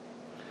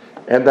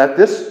 And that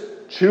this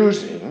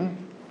choosing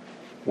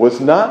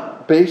was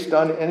not based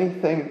on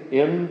anything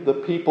in the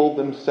people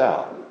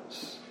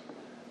themselves,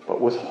 but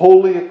was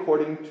wholly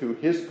according to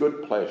his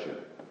good pleasure.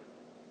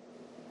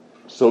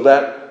 So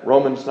that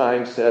Romans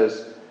 9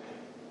 says,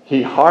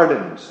 he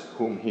hardens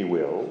whom he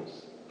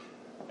wills,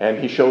 and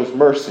he shows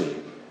mercy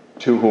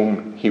to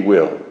whom he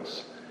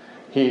wills.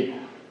 He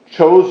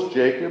chose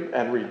Jacob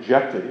and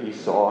rejected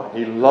Esau.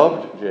 He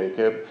loved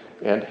Jacob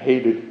and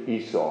hated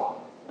Esau.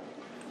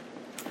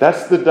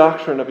 That's the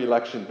doctrine of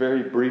election,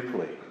 very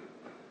briefly.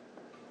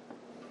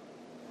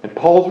 And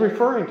Paul's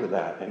referring to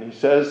that, and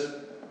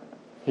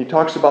he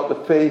talks about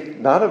the faith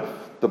not of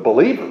the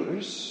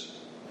believers,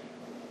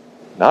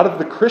 not of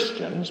the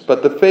Christians,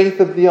 but the faith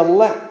of the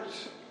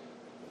elect.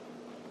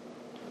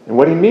 And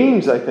what he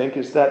means, I think,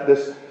 is that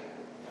this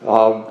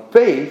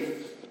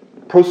faith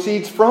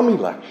proceeds from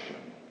election.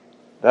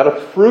 That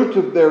a fruit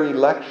of their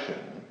election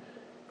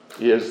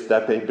is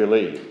that they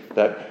believe.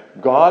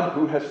 That God,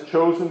 who has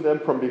chosen them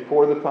from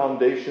before the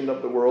foundation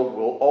of the world,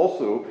 will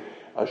also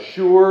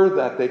assure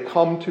that they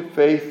come to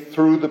faith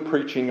through the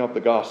preaching of the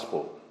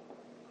gospel.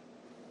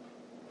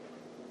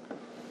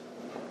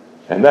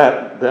 And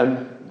that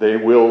then they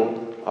will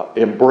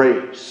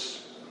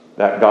embrace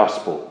that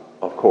gospel,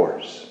 of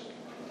course,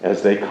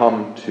 as they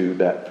come to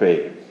that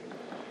faith.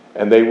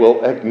 And they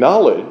will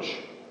acknowledge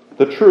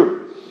the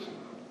truth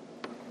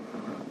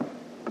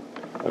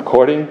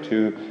according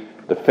to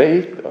the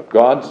faith of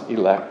God's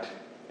elect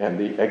and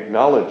the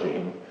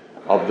acknowledging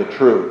of the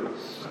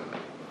truths.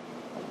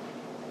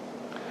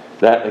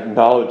 That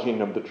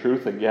acknowledging of the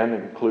truth again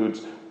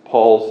includes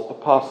Paul's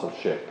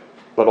apostleship,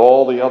 but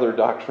all the other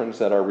doctrines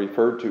that are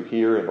referred to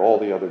here and all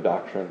the other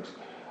doctrines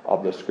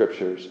of the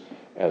Scriptures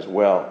as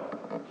well.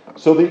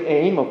 So the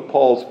aim of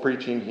Paul's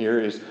preaching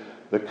here is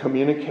the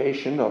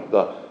communication of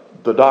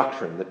the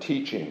doctrine, the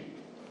teaching,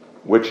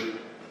 which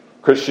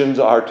Christians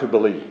are to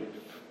believe,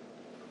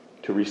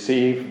 to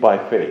receive by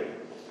faith.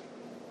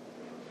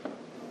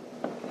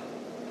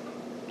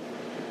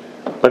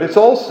 But it's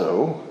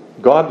also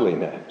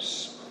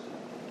godliness.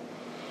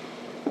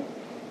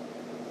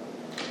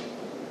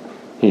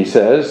 He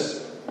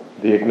says,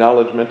 the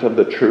acknowledgement of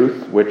the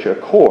truth which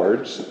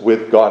accords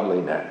with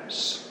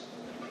godliness.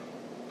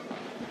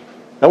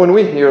 Now when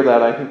we hear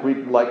that, I think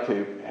we'd like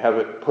to have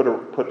it put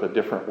a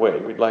different way.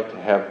 We'd like to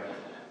have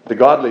the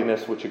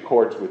godliness which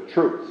accords with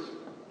truth.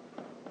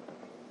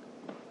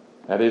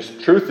 That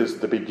is, truth is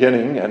the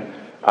beginning, and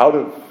out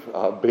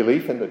of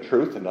belief in the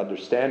truth and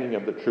understanding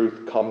of the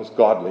truth comes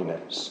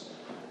godliness.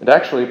 And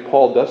actually,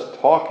 Paul does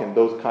talk in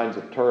those kinds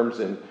of terms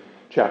in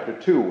chapter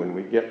 2. When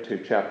we get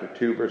to chapter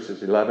 2,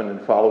 verses 11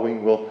 and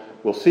following,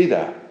 we'll see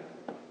that.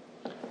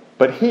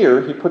 But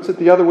here, he puts it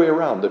the other way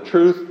around. The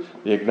truth,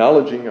 the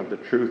acknowledging of the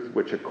truth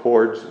which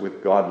accords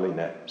with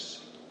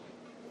godliness.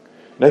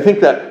 And I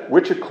think that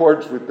which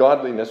accords with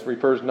godliness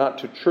refers not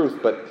to truth,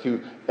 but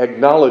to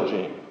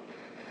acknowledging.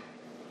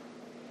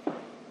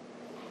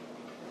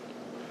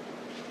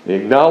 The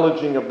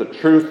acknowledging of the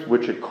truth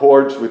which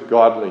accords with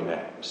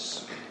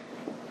godliness.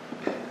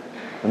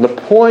 And the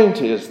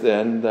point is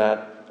then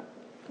that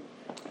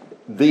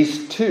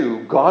these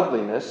two,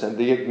 godliness and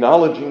the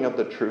acknowledging of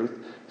the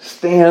truth,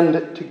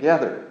 stand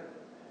together.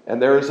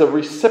 And there is a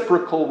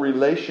reciprocal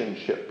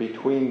relationship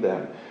between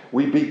them.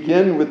 We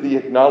begin with the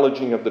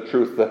acknowledging of the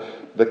truth,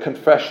 the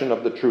confession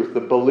of the truth, the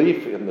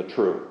belief in the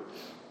truth.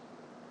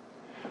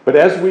 But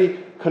as we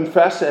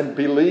confess and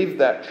believe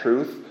that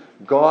truth,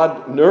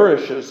 God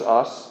nourishes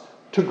us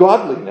to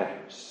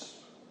godliness,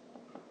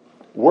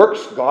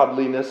 works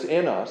godliness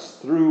in us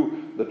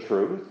through the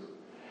truth.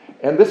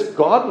 And this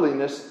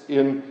godliness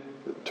in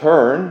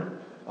turn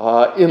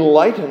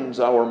enlightens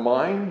our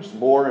minds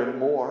more and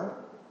more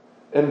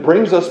and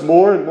brings us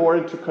more and more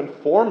into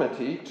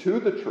conformity to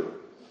the truth.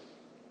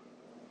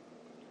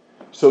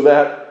 So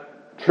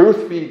that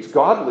truth feeds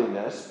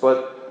godliness,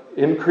 but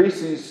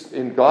increases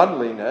in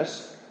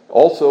godliness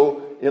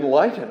also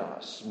enlighten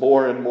us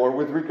more and more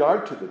with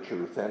regard to the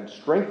truth and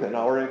strengthen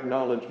our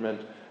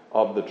acknowledgement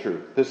of the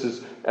truth. This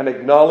is an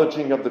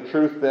acknowledging of the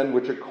truth then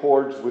which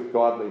accords with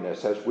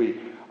godliness. As we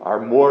are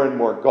more and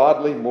more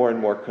godly, more and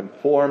more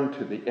conformed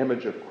to the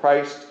image of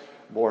Christ,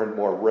 more and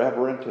more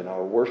reverent in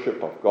our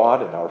worship of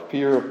God and our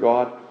fear of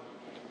God,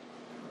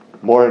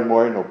 more and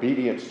more in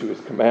obedience to His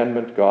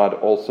commandment, God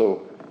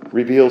also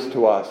reveals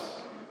to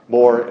us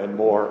more and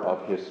more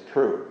of His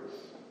truth.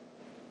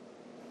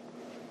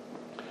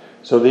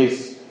 So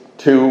these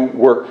two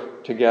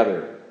work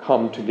together,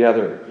 come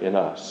together in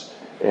us,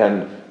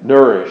 and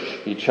nourish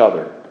each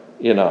other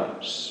in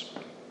us.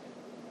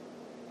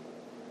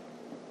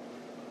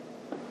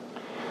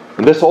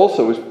 And this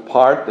also is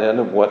part then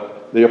of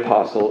what the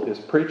apostle is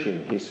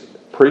preaching. He's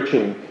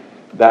preaching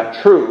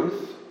that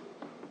truth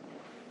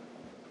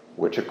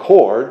which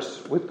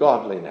accords with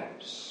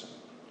godliness.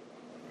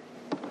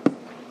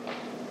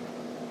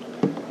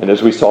 And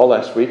as we saw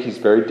last week, he's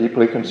very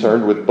deeply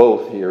concerned with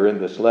both here in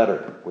this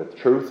letter, with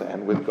truth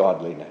and with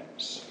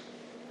godliness.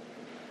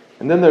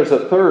 And then there's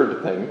a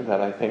third thing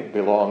that I think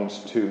belongs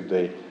to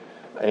the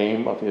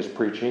aim of his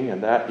preaching,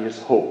 and that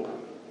is hope,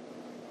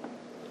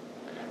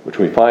 which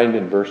we find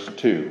in verse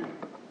 2.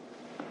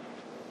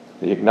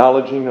 The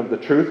acknowledging of the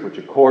truth which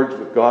accords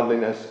with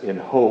godliness in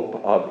hope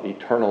of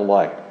eternal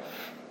life,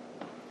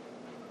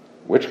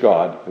 which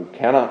God, who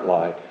cannot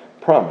lie,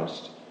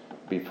 promised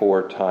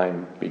before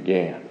time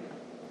began.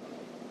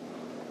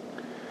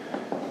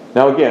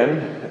 Now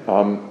again,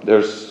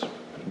 there's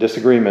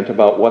disagreement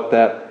about what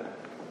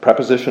that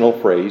prepositional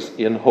phrase,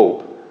 in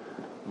hope,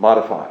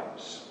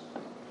 modifies.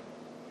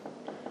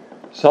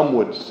 Some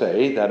would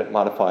say that it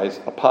modifies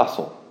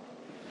apostle.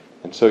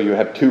 And so you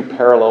have two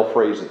parallel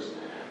phrases.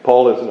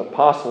 Paul is an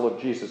apostle of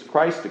Jesus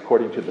Christ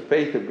according to the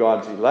faith of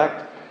God's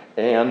elect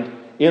and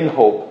in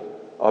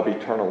hope of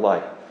eternal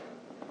life.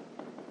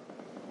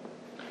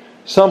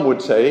 Some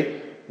would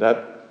say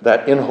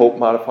that in hope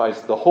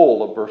modifies the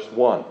whole of verse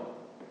 1.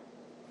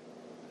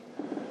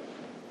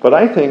 But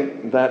I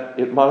think that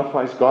it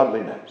modifies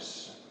godliness.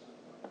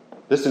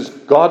 This is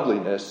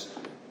godliness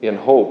in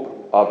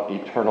hope of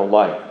eternal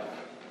life.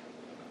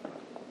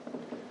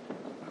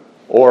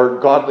 Or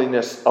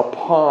godliness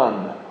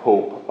upon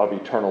hope of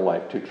eternal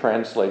life, to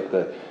translate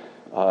the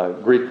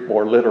Greek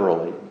more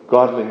literally.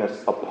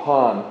 Godliness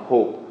upon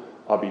hope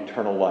of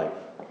eternal life.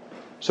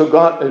 So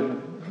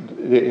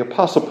the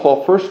Apostle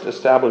Paul first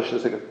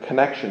establishes a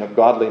connection of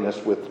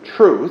godliness with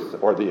truth,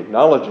 or the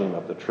acknowledging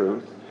of the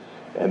truth,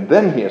 and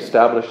then he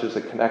establishes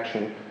a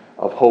connection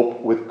of hope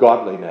with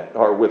godliness,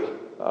 or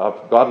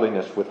of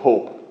godliness with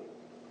hope.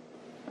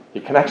 He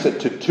connects it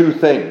to two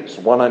things,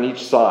 one on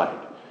each side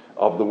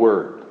of the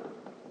word.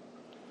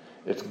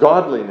 It's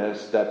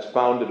godliness that's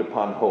founded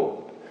upon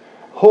hope.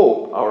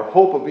 Hope, our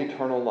hope of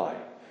eternal life,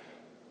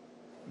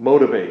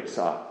 motivates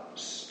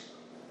us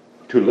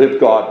to live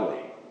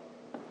godly.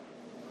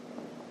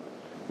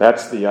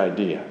 That's the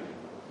idea.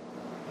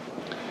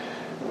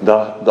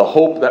 The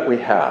hope that we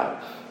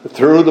have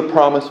through the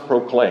promise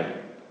proclaimed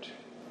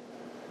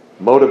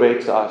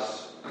motivates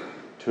us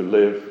to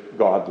live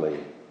godly.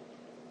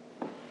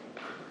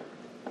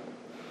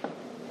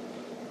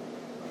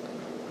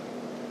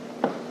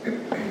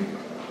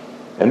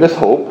 And this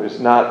hope is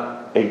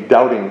not a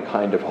doubting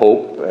kind of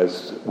hope,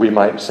 as we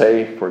might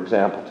say, for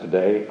example,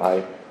 today,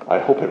 I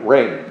hope it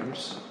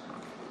rains.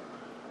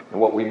 And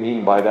what we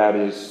mean by that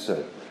is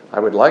I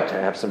would like to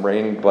have some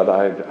rain, but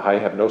I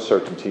have no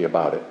certainty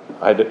about it.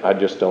 I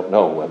just don't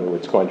know whether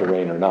it's going to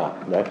rain or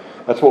not.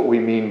 That's what we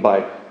mean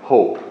by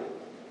hope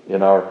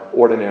in our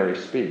ordinary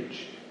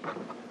speech.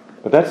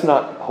 But that's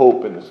not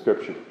hope in the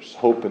Scriptures.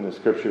 Hope in the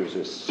Scriptures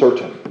is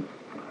certain.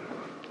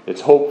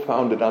 It's hope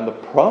founded on the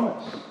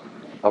promise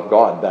of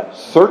God, that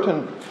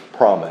certain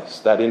promise,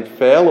 that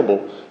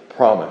infallible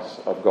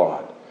promise of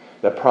God,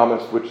 that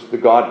promise which the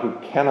God who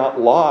cannot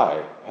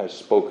lie has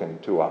spoken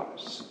to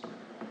us,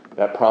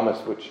 that promise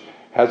which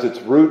has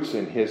its roots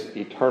in his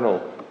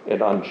eternal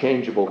and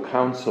unchangeable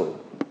counsel.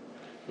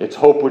 It's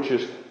hope which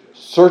is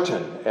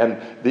certain,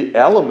 and the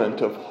element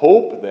of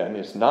hope then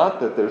is not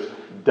that there's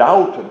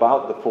doubt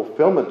about the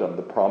fulfillment of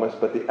the promise,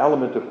 but the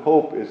element of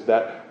hope is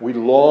that we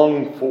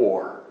long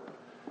for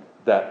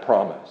that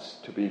promise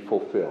to be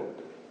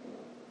fulfilled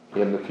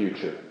in the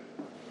future.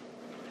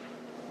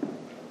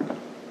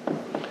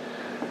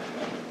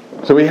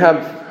 So we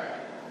have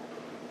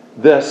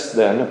this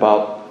then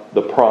about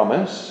the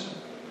promise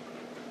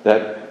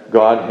that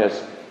God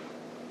has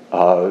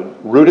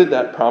rooted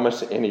that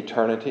promise in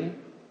eternity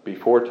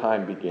before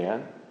time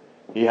began.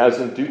 He has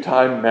in due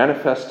time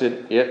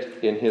manifested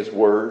it in his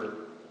word,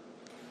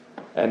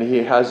 and he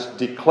has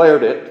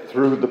declared it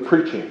through the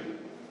preaching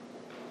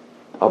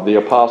of the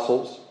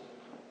apostles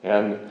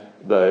and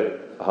the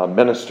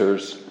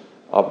ministers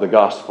of the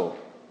gospel.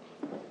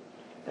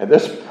 And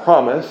this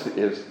promise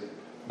is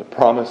the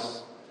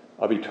promise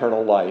of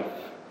eternal life.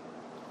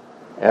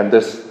 And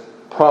this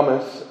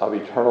promise of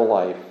eternal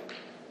life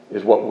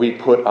is what we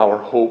put our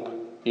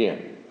hope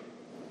in,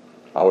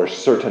 our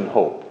certain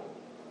hope.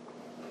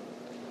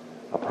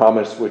 A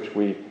promise which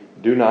we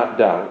do not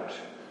doubt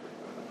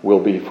will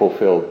be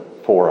fulfilled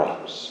for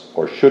us,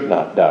 or should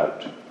not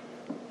doubt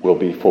will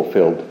be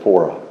fulfilled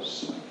for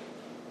us.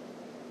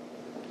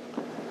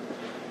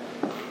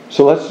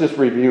 So let's just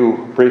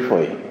review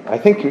briefly. I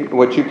think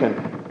what you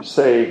can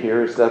say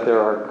here is that there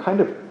are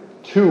kind of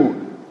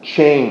two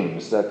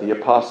chains that the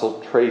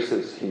apostle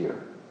traces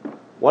here.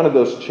 One of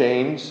those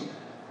chains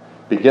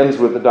begins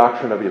with the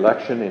doctrine of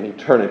election in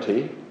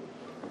eternity.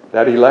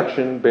 That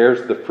election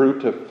bears the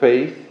fruit of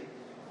faith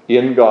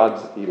in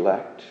God's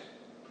elect.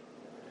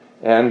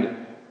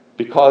 And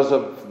because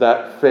of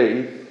that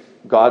faith,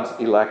 God's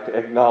elect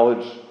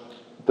acknowledge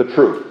the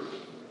truth.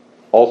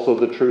 Also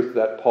the truth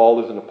that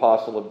Paul is an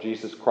apostle of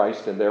Jesus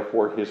Christ, and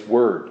therefore his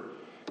word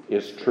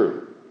is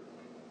true.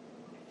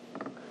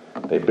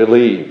 They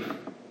believe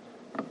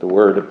the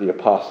word of the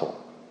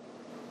apostle.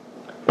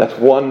 That's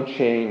one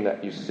chain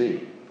that you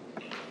see.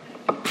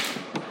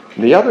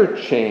 The other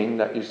chain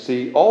that you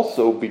see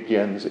also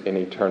begins in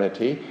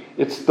eternity.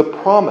 It's the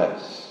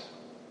promise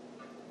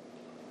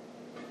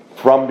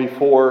from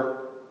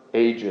before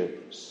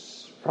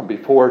ages, from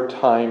before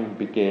time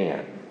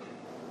began.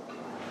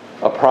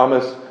 A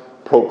promise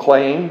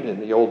proclaimed in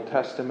the Old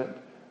Testament,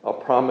 a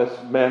promise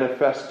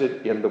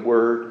manifested in the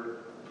Word,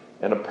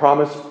 and a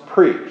promise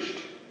preached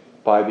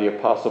by the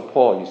Apostle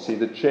Paul. You see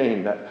the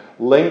chain that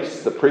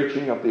links the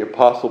preaching of the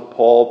Apostle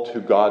Paul to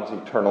God's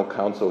eternal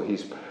counsel.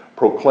 He's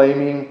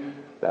proclaiming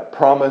that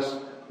promise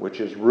which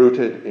is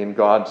rooted in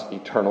God's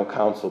eternal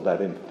counsel,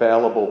 that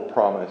infallible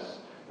promise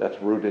that's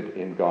rooted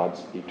in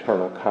God's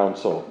eternal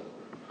counsel.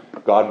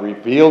 God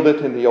revealed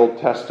it in the Old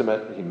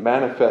Testament. He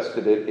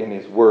manifested it in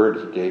his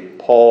word. He gave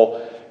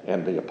Paul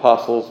and the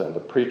apostles and the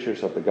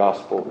preachers of the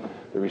gospel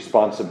the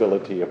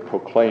responsibility of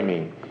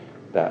proclaiming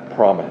that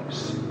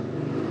promise.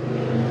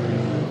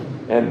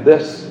 And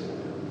this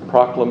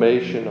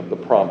proclamation of the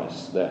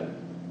promise, then,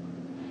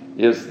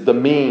 is the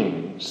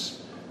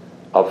means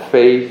of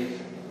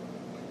faith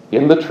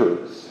in the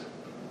truth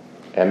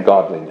and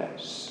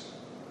godliness.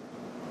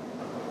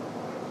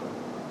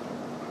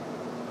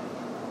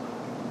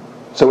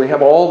 So we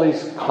have all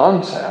these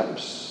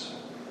concepts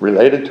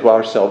related to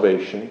our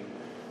salvation,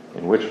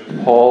 in which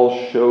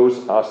Paul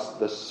shows us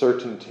the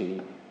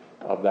certainty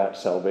of that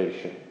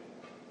salvation.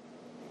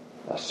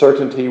 A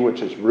certainty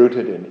which is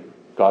rooted in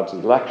God's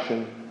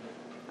election,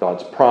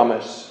 God's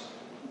promise,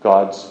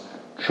 God's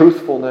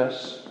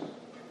truthfulness,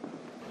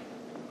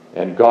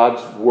 and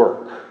God's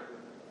work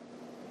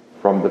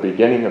from the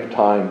beginning of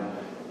time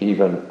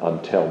even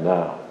until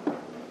now.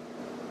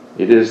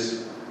 It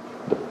is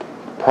the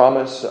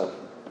promise of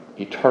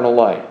eternal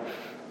life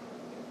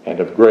and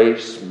of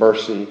grace,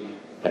 mercy,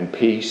 and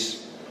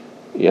peace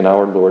in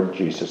our Lord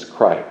Jesus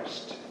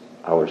Christ,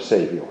 our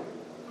Savior.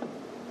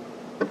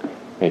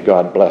 May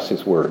God bless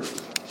his word.